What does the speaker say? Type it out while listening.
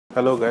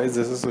Hello guys,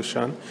 this is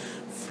Sushan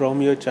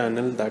from your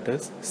channel, that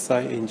is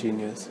Sci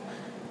Engineers.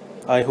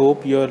 I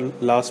hope your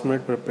last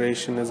minute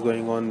preparation is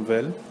going on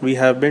well. We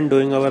have been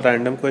doing our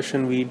random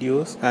question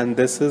videos and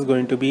this is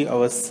going to be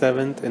our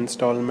 7th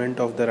installment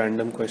of the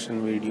random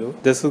question video.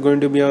 This is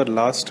going to be our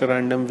last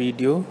random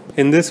video.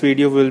 In this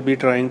video we'll be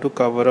trying to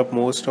cover up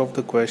most of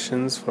the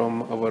questions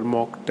from our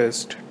mock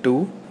test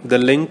 2. The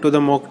link to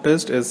the mock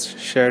test is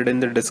shared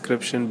in the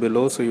description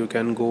below, so you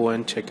can go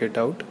and check it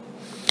out.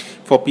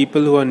 For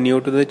people who are new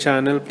to the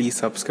channel, please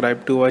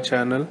subscribe to our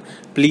channel,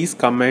 please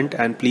comment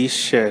and please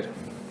share.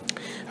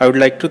 I would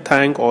like to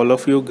thank all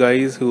of you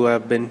guys who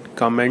have been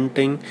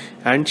commenting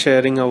and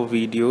sharing our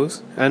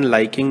videos and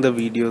liking the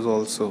videos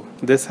also.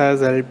 This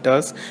has helped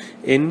us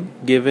in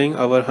giving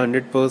our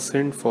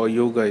 100% for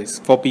you guys.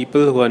 For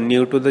people who are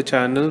new to the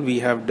channel, we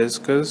have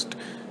discussed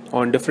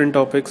on different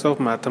topics of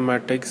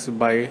mathematics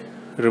by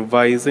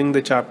revising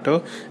the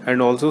chapter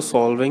and also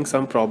solving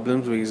some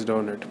problems based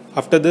on it.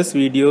 After this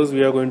videos,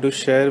 we are going to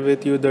share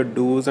with you the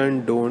do's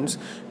and don'ts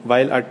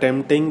while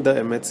attempting the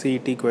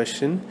MHTCET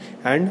question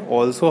and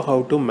also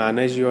how to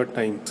manage your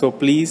time. So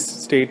please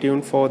stay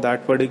tuned for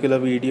that particular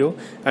video,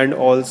 and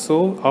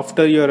also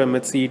after your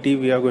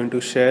MHTCET we are going to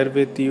share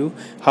with you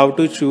how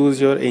to choose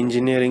your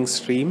engineering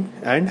stream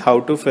and how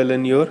to fill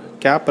in your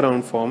cap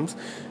round forms,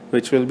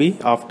 which will be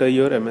after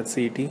your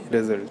MHTCET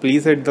result.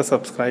 Please hit the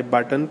subscribe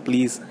button,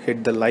 please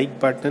hit the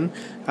like button,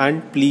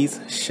 and please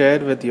share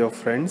with your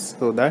friends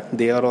so that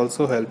they are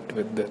also helped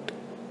with it.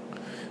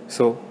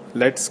 So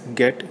let's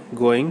get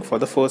going for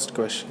the first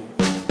question.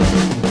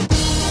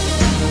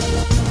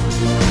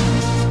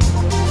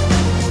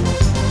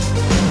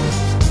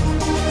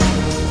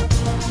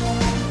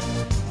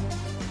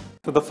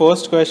 So the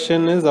first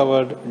question is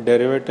our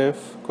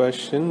derivative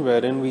question,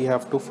 wherein we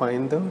have to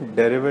find the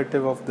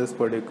derivative of this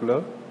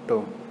particular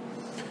term.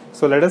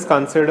 So let us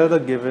consider the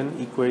given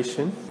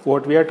equation.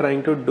 What we are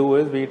trying to do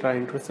is we are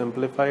trying to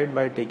simplify it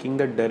by taking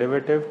the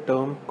derivative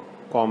term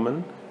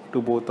common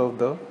to both of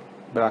the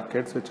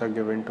brackets which are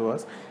given to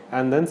us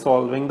and then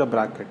solving the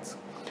brackets.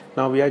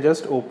 Now we are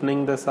just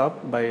opening this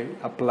up by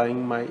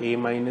applying my a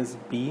minus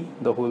b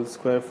the whole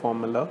square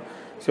formula.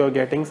 So you are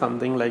getting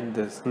something like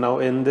this. Now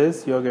in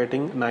this you are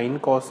getting 9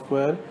 cos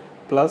square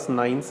plus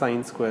 9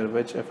 sin square,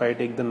 which if I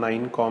take the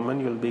 9 common,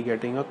 you will be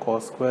getting a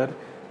cos square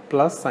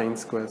plus sin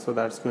square. So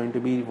that's going to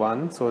be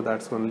 1. So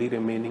that's only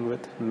remaining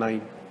with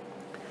 9.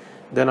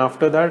 Then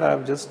after that I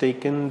have just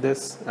taken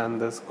this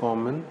and this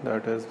common,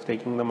 that is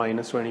taking the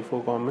minus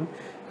 24 common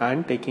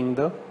and taking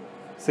the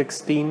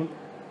 16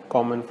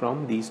 common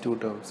from these two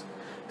terms.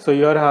 So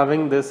you are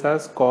having this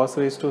as cos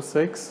raised to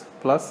 6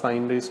 plus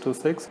sin raised to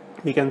 6.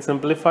 We can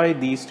simplify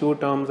these two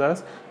terms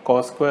as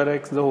cos square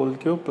x the whole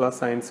cube plus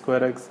sin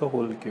square x the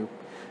whole cube.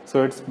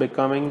 So it's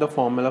becoming the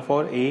formula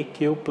for a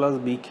cube plus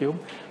b cube,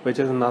 which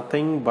is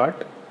nothing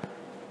but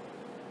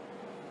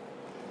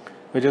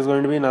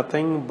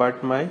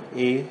my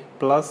a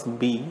plus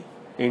b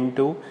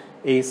into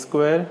a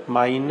square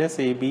minus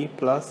ab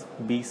plus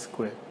b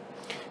square.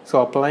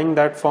 So applying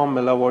that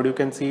formula, what you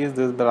can see is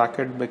this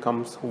bracket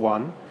becomes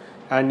 1,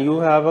 and you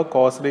have a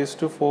cos raised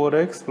to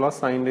 4x plus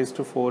sin raised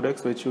to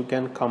 4x, which you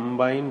can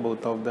combine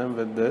both of them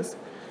with this.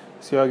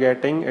 So you are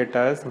getting it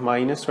as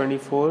minus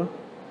 24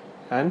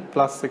 and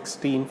plus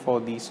 16 for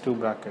these two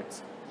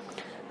brackets.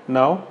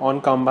 Now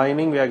on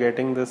combining, we are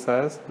getting this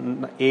as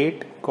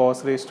 8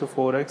 cos raised to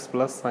 4x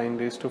plus sin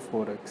raised to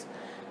 4x.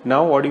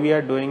 Now what we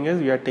are doing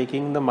is we are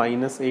taking the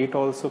minus 8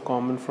 also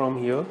common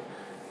from here.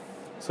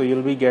 So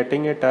you'll be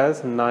getting it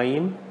as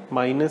 9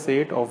 minus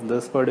 8 of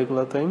this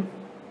particular thing.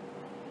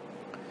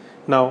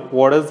 Now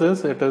what is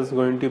this? It is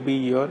going to be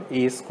your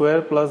a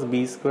square plus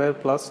b square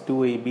plus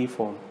 2ab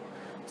form.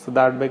 So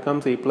that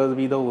becomes a plus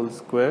b the whole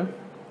square.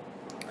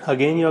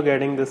 Again you are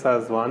getting this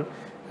as 1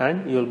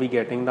 and you will be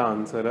getting the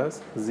answer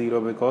as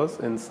 0 because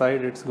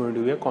inside it's going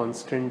to be a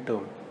constant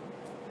term.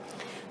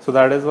 So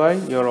that is why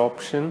your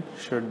option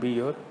should be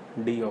your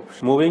D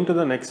option. Moving to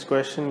the next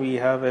question, we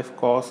have if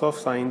cos of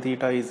sin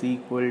theta is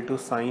equal to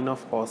sin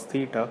of cos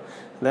theta,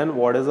 then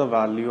what is the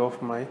value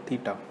of my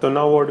theta? So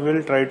now what we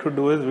will try to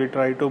do is we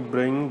try to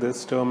bring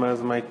this term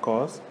as my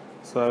cos.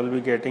 So I will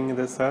be getting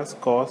this as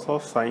cos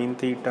of sin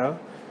theta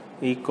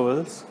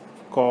equals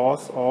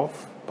cos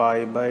of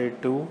pi by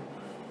 2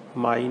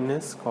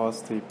 minus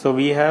cos theta. So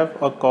we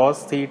have a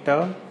cos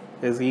theta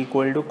is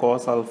equal to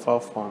cos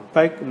alpha form.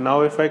 Now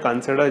if I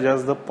consider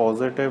just the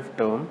positive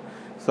term,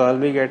 so I'll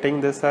be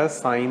getting this as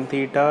sin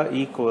theta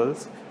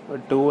equals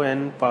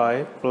 2n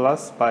pi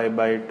plus pi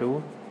by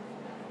 2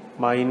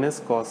 minus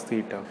cos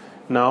theta.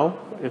 Now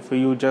if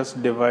you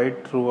just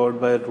divide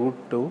throughout by root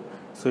 2,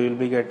 so you'll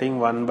be getting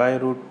 1 by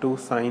root 2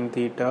 sin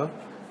theta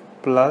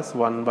plus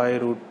 1 by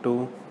root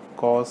 2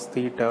 cos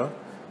theta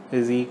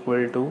is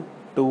equal to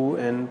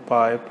 2n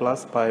pi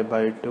plus pi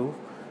by 2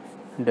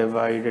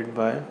 divided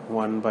by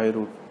 1 by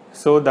root.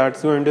 So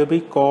that's going to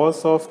be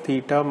cos of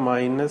theta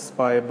minus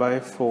pi by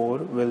 4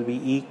 will be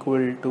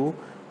equal to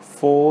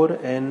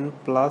 4n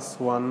plus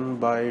 1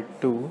 by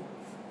 2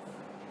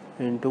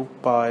 into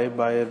pi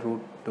by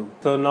root 2.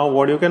 So now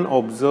what you can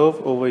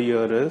observe over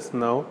here is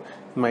now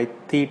my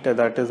theta,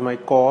 that is my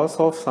cos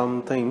of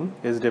something,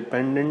 is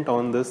dependent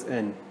on this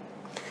n.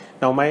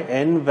 Now my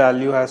n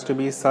value has to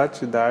be such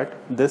that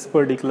this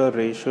particular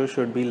ratio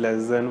should be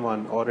less than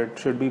 1, or it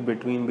should be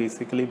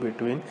basically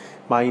between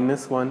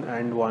 -1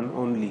 and 1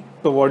 only.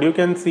 So what you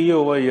can see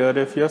over here,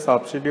 if you're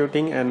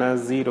substituting n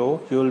as 0,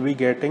 you will be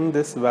getting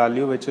this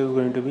value which is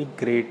going to be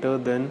greater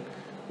than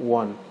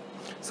 1.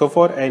 So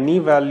for any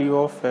value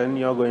of n,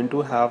 you are going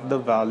to have the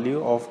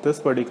value of this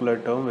particular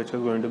term which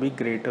is going to be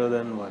greater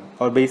than 1,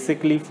 or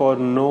basically for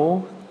no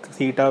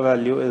theta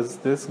value is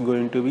this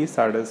going to be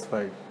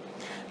satisfied.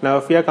 Now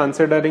if we are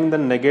considering the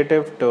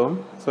negative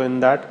term, so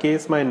in that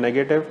case my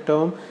negative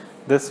term,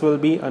 this will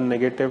be a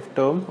negative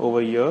term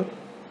over here.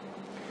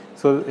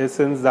 So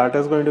since that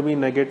is going to be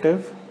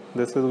negative,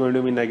 this is going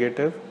to be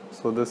negative,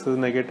 so this is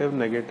negative,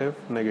 negative,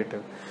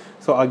 negative.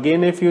 So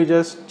again, if you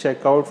just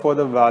check out for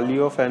the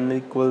value of n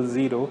equals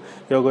 0,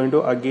 you are going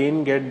to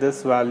again get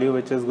this value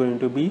which is going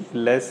to be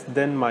less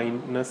than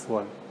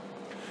 -1.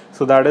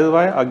 So that is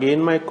why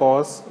again my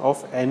cos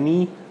of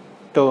any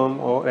term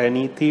or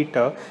any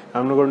theta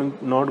I'm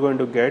not going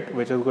to get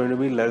which is going to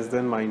be less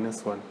than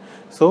 -1.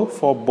 So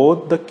for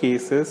both the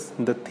cases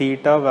the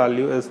theta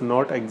value is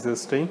not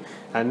existing,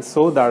 and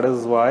so that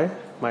is why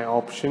my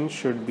option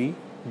should be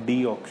D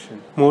option.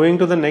 Moving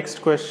to the next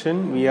question,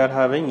 we are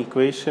having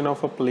equation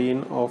of a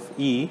plane of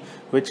E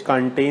which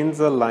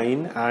contains a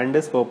line and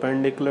is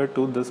perpendicular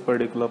to this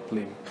particular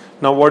plane.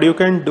 Now what you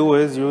can do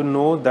is, you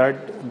know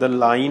that the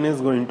line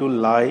is going to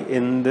lie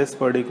in this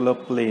particular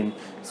plane.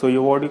 So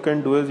what you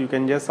can do is you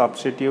can just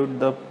substitute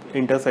the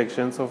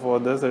intersections. So for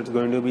this it's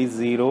going to be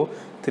 0,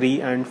 3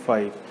 and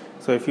 5.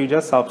 So if you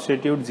just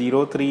substitute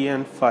 0, 3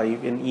 and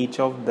 5 in each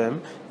of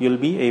them,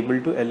 you'll be able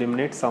to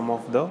eliminate some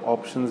of the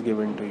options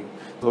given to you.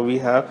 So we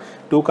have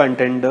two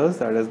contenders,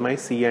 that is my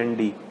C and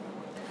D.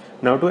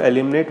 Now to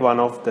eliminate one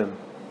of them,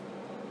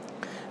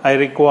 I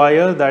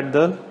require that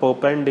the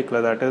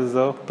perpendicular, that is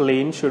the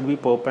plane, should be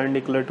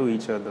perpendicular to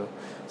each other.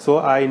 So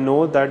I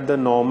know that the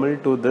normal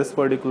to this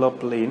particular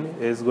plane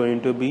is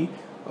going to be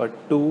a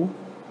 2,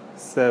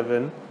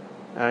 7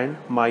 and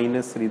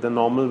 -3. The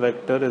normal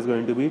vector is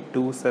going to be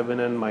 2, 7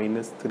 and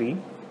 -3.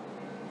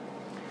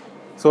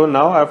 So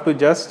now I have to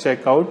just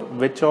check out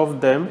which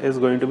of them is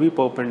going to be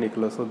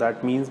perpendicular. So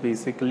that means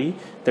basically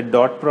the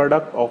dot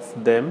product of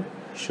them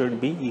should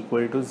be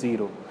equal to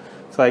 0.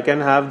 So I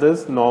can have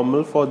this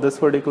normal for this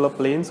particular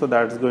plane. So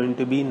that's going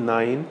to be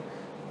 9,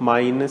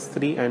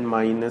 -3 and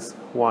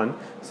 -1.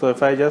 So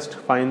if I just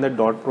find the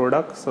dot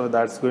product, so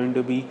that's going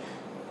to be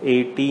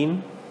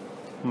 18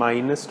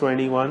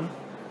 -21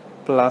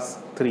 plus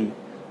 3.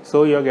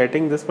 So you're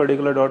getting this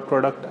particular dot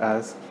product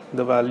as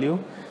the value.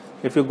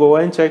 If you go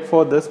and check for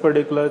this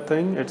particular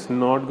thing, it's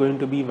not going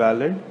to be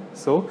valid.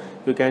 So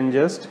you can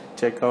just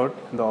check out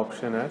the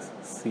option as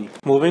C.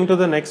 Moving to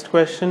the next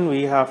question,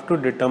 we have to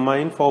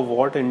determine for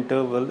what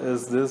interval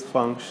is this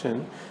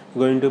function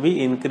going to be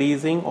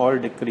increasing or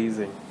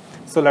decreasing.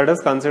 So let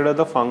us consider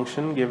the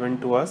function given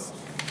to us.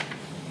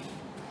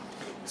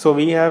 So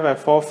we have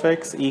f of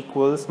x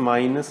equals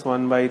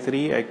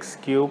 -1/3 x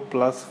cube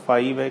plus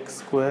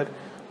 5x square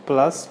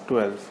plus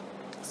 12.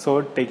 So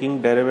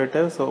taking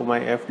derivative, so my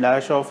f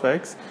dash of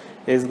x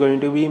is going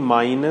to be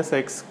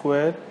 -x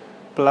square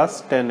plus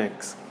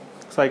 10x.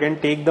 So I can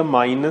take the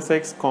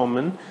 -x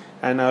common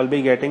and I will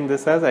be getting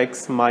this as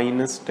x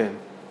minus 10.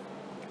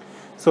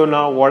 So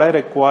now what I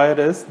require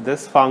is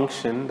this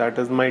function, that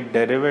is my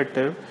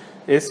derivative,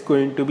 is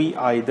going to be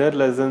either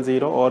less than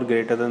 0 or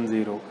greater than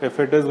 0. If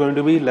it is going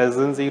to be less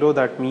than 0,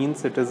 that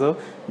means it is a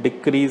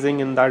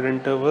decreasing in that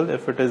interval.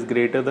 If it is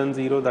greater than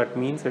 0, that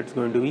means it's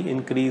going to be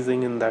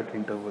increasing in that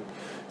interval.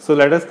 So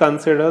let us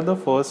consider the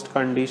first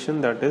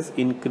condition, that is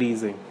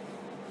increasing.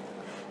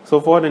 So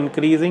for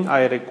increasing,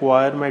 I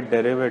require my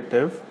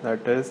derivative,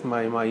 that is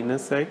my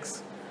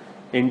 -x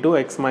into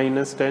x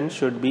minus 10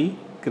 should be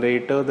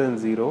greater than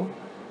 0.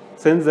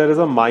 Since there is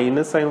a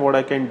minus sign, what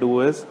I can do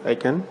is I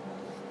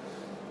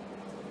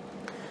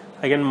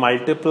can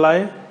multiply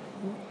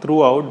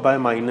throughout by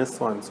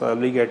 -1. So I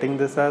will be getting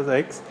this as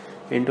x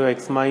into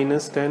x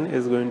minus 10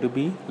 is going to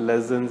be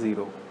less than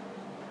 0.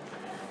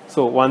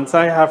 So once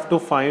I have to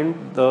find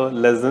the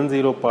less than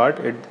 0 part,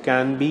 it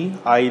can be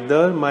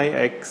either my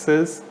x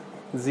is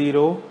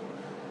 0.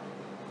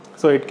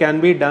 So it can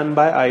be done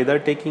by either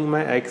taking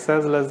my x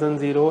as less than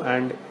 0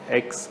 and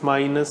x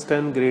minus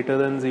 10 greater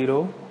than 0,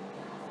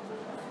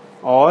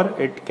 or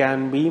it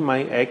can be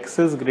my x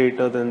is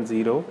greater than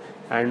 0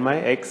 and my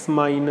x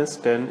minus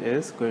 10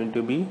 is going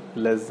to be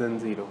less than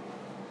 0.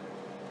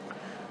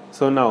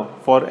 So now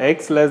for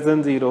x less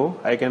than 0,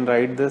 I can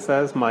write this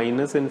as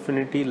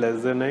 -infinity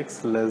less than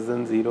x less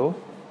than 0,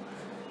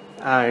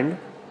 and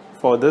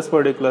for this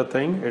particular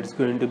thing it's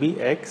going to be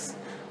x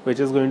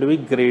which is going to be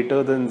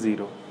greater than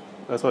 0.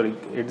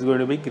 It's going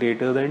to be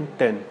greater than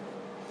 10.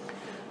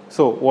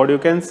 So what you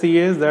can see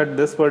is that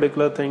this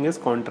particular thing is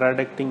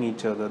contradicting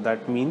each other.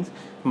 That means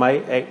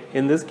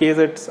in this case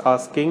it's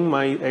asking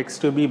my x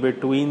to be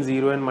between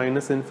 0 and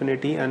minus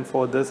infinity, and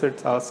for this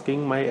it's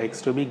asking my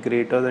x to be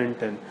greater than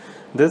 10.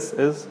 This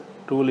is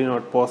truly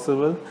not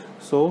possible.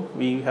 So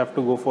we have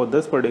to go for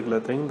this particular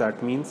thing.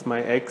 That means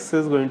my x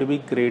is going to be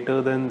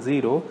greater than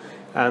 0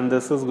 and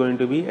this is going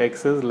to be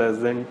x is less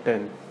than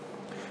 10.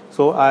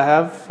 So I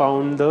have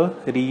found the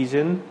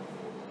region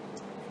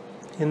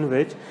in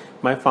which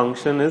my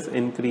function is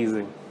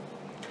increasing.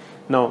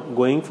 Now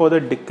going for the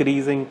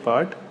decreasing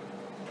part.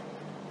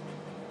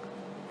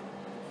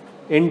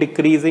 In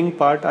decreasing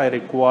part I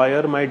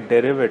require my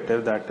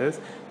derivative, that is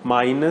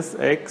minus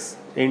x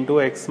into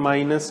x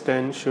minus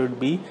 10 should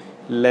be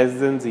less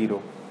than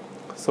 0.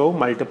 So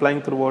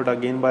multiplying throughout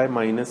again by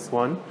minus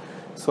 1.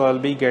 So I'll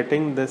be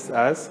getting this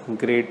as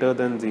greater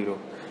than 0.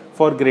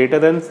 For greater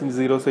than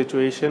 0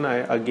 situation I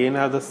again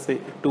have the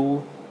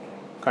two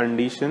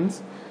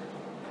conditions.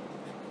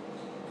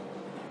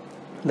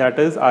 That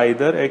is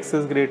either x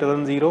is greater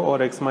than 0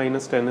 or x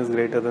minus 10 is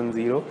greater than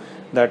 0.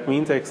 That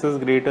means x is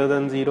greater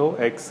than 0,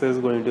 x is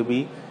going to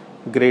be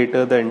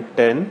greater than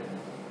 10.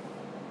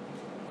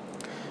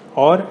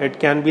 Or it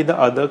can be the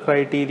other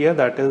criteria,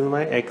 that is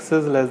my x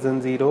is less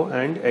than 0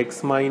 and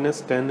x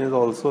minus 10 is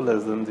also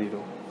less than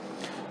 0.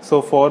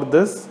 So for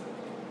this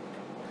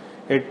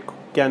it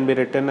can be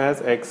written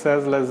as x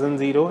as less than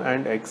 0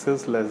 and x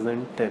is less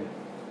than 10.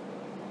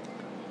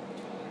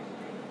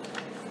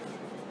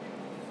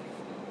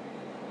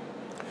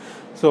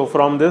 So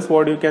from this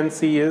what you can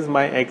see is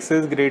my x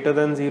is greater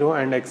than 0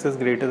 and x is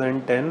greater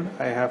than 10.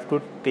 I have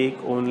to take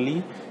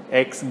only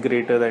x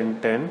greater than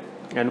 10,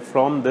 and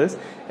from this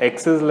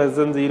x is less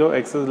than 0,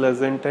 x is less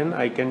than 10,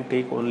 I can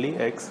take only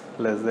x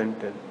less than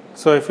 10.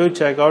 So if you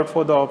check out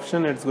for the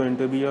option, it's going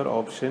to be your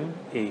option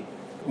A.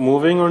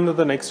 Moving on to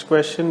the next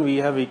question, we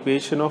have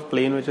equation of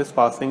plane which is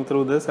passing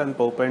through this and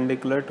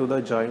perpendicular to the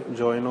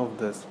join of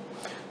this.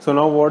 So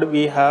now what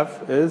we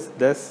have is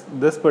this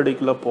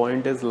particular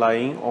point is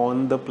lying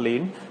on the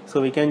plane.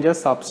 So we can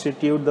just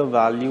substitute the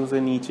values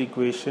in each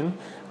equation.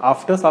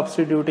 After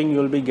substituting, you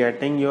will be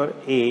getting your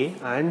A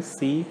and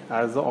C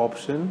as the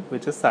option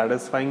which is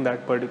satisfying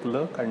that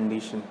particular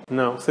condition.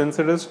 Now since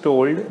it is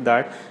told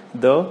that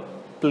the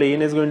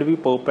plane is going to be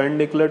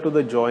perpendicular to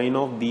the join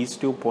of these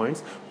 2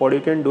 points, what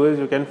you can do is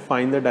you can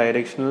find the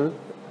directional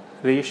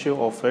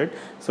ratio of it.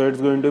 So it's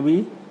going to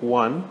be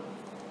 1.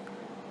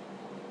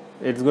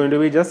 It's going to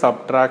be just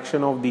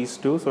subtraction of these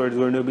two. So it's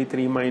going to be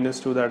 3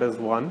 minus 2, that is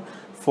 1.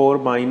 4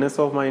 minus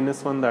of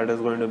minus 1, that is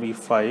going to be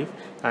 5.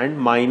 And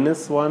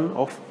minus 1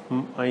 of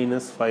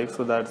minus 5,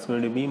 so that's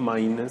going to be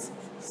minus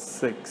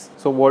 6.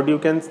 So what you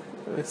can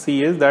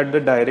see is that the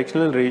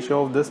directional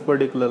ratio of this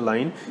particular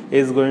line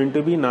is going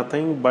to be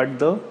nothing but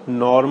the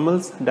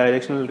normal's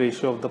directional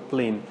ratio of the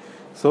plane.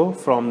 So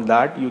from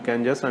that you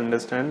can just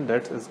understand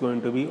that is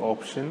going to be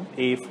option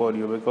A for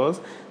you, because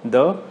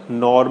the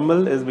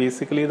normal is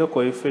basically the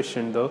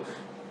coefficient. The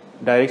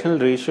directional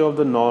ratio of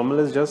the normal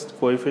is just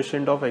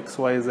coefficient of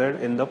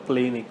xyz in the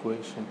plane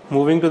equation.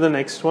 Moving to the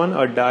next one,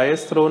 a die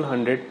is thrown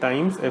 100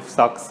 times. If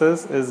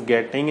success is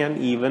getting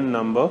an even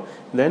number,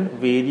 then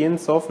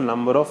variance of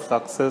number of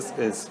success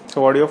is.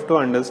 So what you have to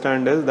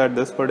understand is that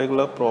this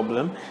particular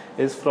problem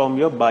is from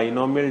your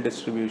binomial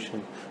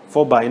distribution.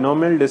 For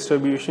binomial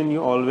distribution,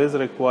 you always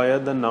require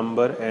the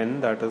number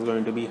n, that is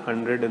going to be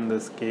 100 in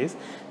this case,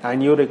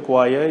 and you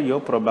require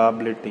your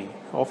probability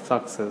of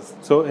success.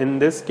 So in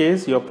this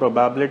case, your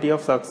probability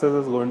of success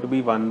is going to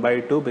be 1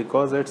 by 2,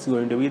 because it's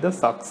going to be the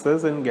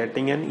success in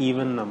getting an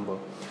even number.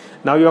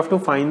 Now you have to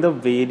find the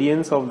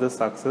variance of the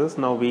success.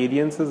 Now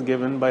variance is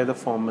given by the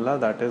formula,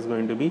 that is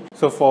going to be,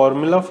 so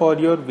formula for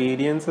your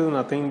variance is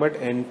nothing but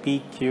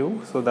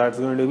NPQ. So that's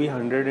going to be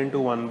 100 into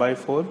 1 by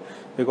 4,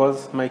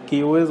 because my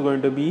Q is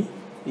going to be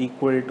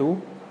equal to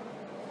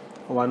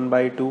 1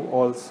 by 2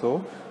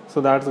 also.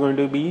 So that's going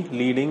to be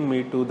leading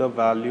me to the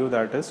value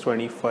that is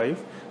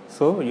 25.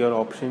 So your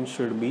option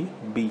should be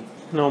B.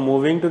 Now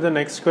moving to the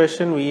next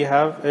question, we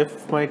have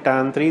if my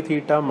tan 3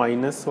 theta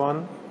minus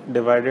 1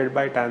 divided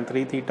by tan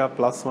 3 theta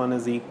plus 1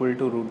 is equal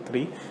to root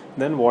 3,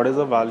 then what is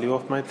the value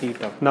of my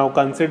theta? Now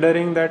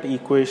considering that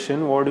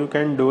equation, what you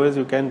can do is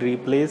you can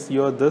replace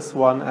your this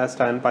one as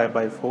tan pi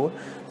by 4.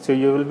 So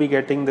you will be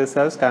getting this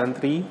as tan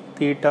 3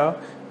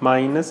 theta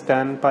minus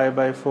tan pi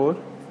by 4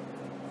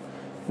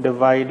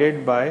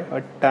 divided by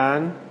a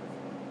tan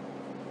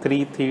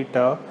 3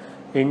 theta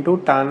into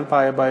tan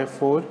pi by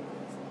 4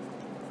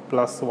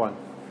 plus 1.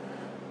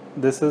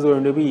 This is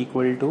going to be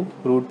equal to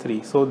root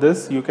 3. So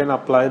this you can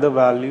apply the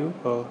value.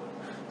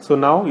 So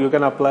now you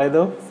can apply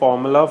the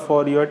formula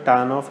for your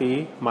tan of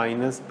A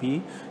minus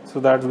B. So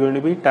that's going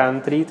to be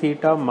tan 3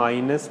 theta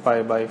minus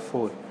pi by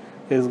 4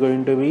 is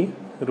going to be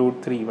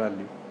root 3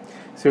 value.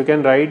 So you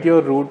can write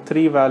your root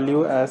 3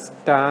 value as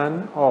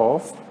tan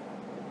of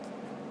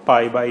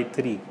pi by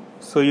 3.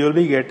 So you will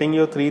be getting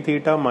your 3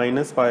 theta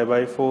minus pi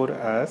by 4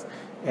 as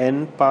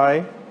n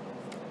pi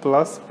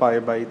plus pi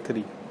by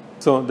 3.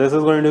 So this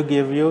is going to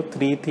give you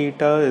 3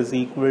 theta is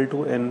equal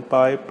to n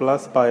pi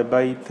plus pi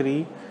by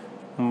 3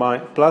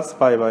 plus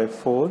pi by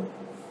 4.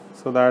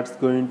 So that's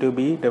going to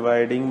be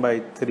dividing by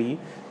 3.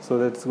 So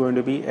that's going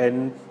to be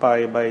n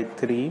pi by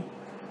 3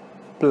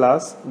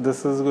 plus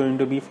this is going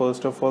to be,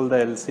 first of all, the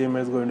LCM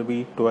is going to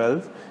be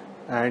 12,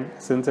 and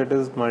since it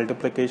is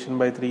multiplication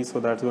by 3, so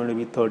that's going to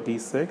be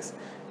 36,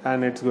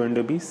 and it's going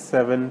to be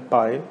 7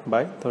 pi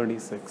by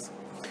 36.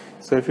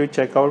 So if you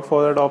check out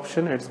for that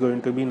option, it's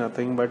going to be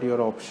nothing but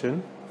your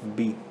option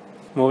B.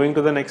 Moving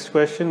to the next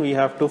question, we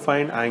have to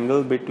find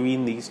angle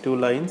between these two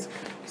lines.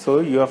 So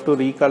you have to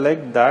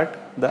recollect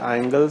that the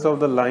angles of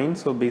the line,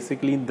 so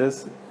basically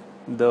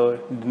the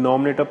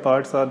denominator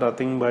parts are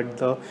nothing but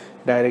the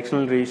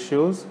directional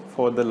ratios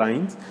for the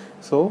lines.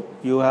 So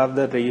you have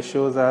the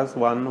ratios as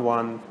 1,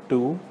 1,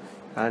 2,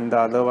 and the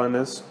other one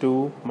is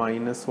 2,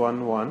 minus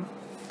 1, 1.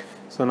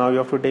 So now you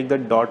have to take the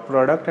dot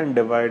product and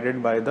divide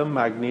it by the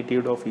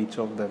magnitude of each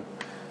of them.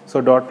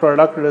 So dot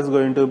product is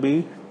going to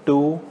be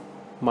 2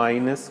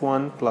 minus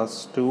 1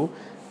 plus 2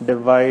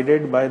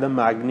 divided by the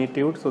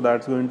magnitude. So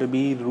that's going to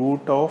be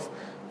root of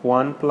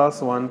 1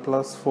 plus 1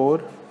 plus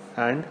 4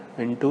 and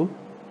into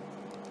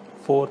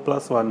 4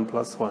 plus 1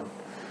 plus 1.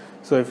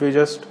 So if you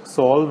just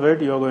solve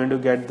it, you're going to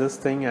get this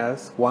thing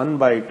as 1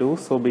 by 2.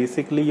 So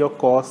basically your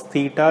cos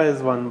theta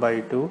is 1 by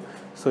 2.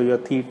 So your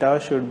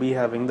theta should be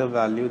having the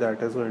value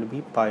that is going to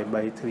be pi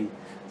by 3.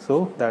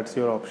 So that's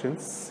your option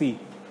C.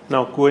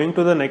 Now going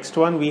to the next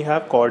one, we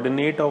have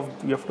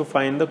you have to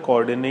find the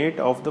coordinate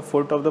of the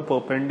foot of the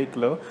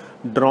perpendicular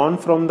drawn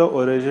from the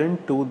origin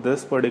to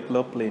this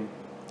particular plane.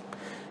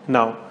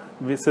 Now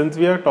since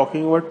we are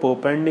talking about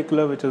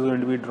perpendicular which is going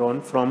to be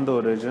drawn from the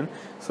origin,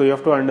 so you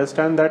have to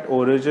understand that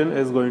origin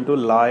is going to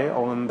lie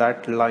on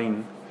that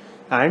line,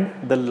 and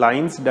the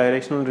line's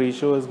directional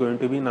ratio is going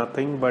to be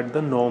nothing but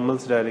the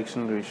normal's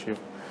directional ratio.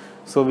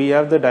 So we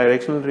have the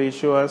directional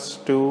ratio as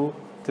 2,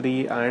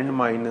 3 and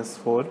minus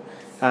 4,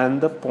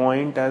 and the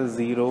point as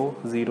 0,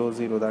 0,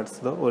 0, that's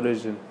the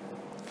origin.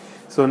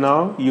 So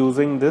now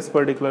using this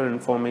particular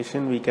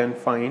information, we can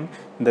find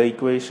the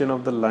equation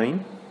of the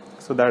line.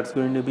 So that's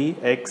going to be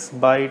x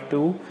by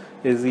 2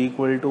 is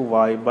equal to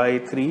y by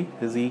 3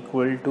 is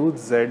equal to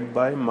z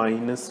by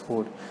minus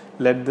 4.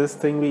 Let this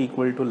thing be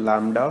equal to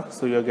lambda.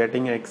 So you're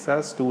getting x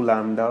as 2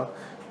 lambda,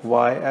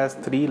 y as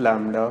 3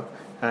 lambda,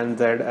 and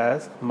z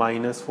as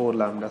minus 4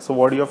 lambda. So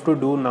what you have to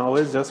do now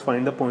is just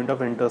find the point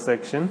of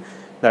intersection.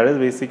 That is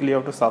basically you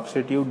have to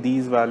substitute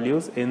these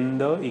values in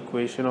the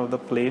equation of the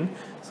plane.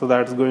 So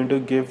that's going to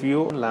give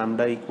you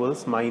lambda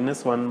equals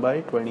minus 1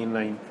 by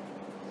 29.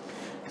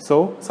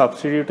 So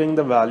substituting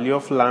the value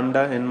of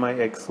lambda in my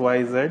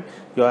xyz,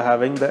 you are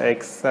having the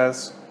x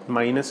as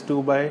minus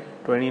 2 by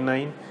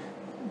 29,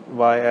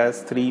 y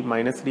as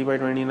minus 3 by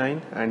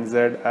 29, and z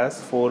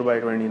as 4 by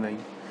 29.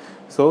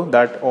 So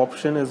that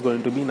option is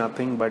going to be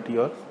nothing but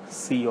your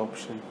C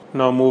option.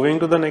 Now moving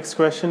to the next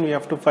question, we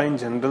have to find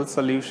general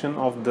solution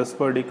of this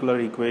particular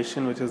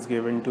equation which is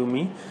given to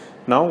me.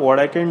 Now what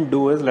I can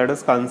do is, let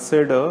us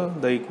consider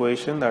the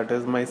equation, that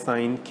is my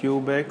sine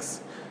cube x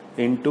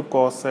into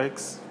cos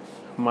x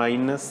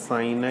minus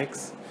sin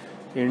x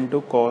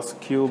into cos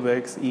cube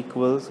x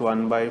equals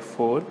 1 by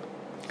 4.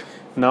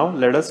 Now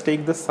let us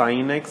take the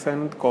sin x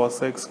and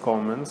cos x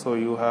common. So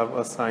you have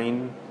a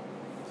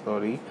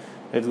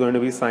it's going to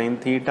be sin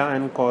theta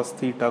and cos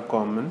theta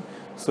common.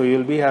 So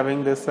you'll be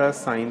having this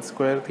as sin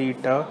square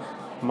theta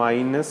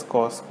minus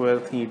cos square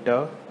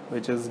theta,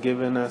 which is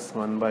given as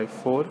 1 by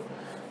 4.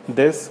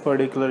 This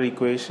particular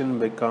equation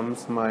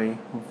becomes my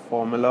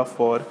formula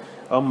for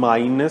a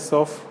minus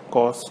of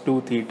cos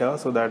 2 theta.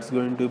 So that's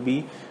going to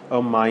be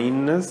a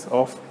minus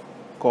of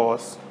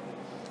cos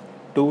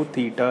 2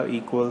 theta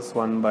equals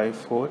 1 by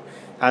 4.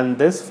 And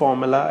this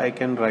formula I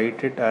can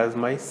write it as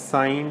my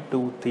sin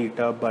 2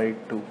 theta by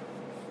 2.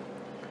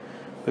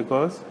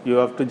 Because you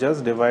have to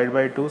just divide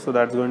by 2. So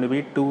that's going to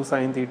be 2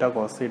 sin theta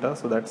cos theta.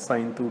 So that's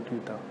sin 2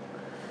 theta.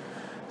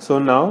 So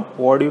now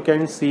what you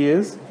can see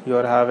is you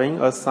are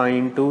having a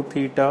sin 2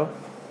 theta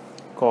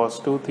cos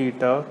 2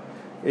 theta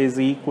is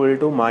equal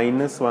to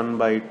minus 1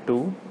 by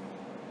 2.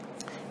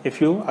 If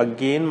you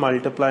again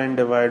multiply and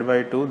divide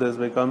by 2, this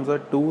becomes a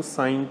 2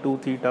 sin 2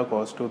 theta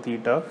cos 2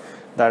 theta.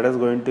 That is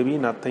going to be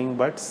nothing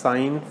but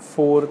sin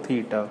 4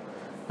 theta,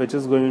 which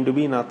is going to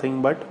be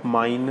nothing but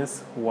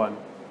minus 1.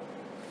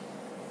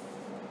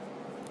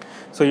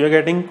 So you're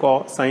getting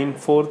sin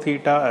 4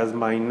 theta as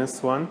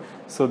minus 1.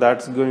 So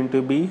that's going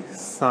to be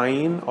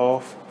sine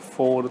of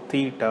 4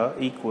 theta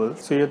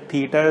equals, so your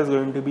theta is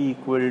going to be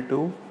equal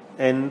to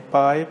n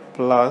pi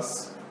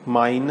plus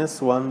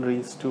minus 1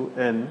 raised to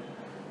n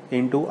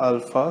into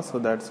alpha. So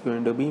that's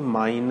going to be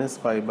minus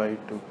pi by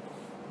 2.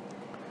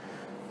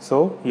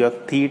 So your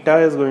theta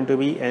is going to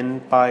be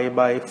n pi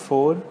by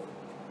 4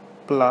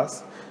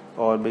 plus,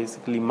 or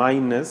basically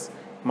minus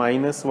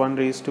 1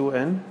 raised to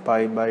n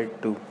pi by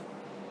 2.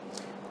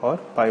 Or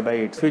pi by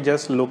 8. So we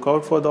just look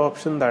out for the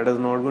option that is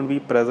not going to be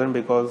present,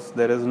 because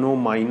there is no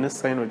minus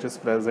sign which is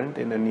present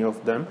in any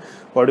of them.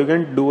 What you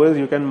can do is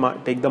you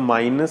can take the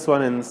minus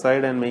 1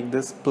 inside and make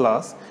this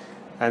plus,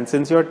 and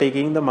since you are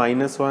taking the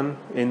minus 1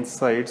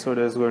 inside, so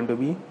there is going to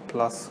be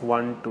plus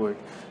 1 to it.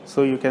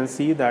 So you can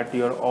see that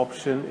your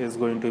option is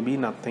going to be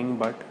nothing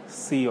but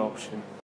C option.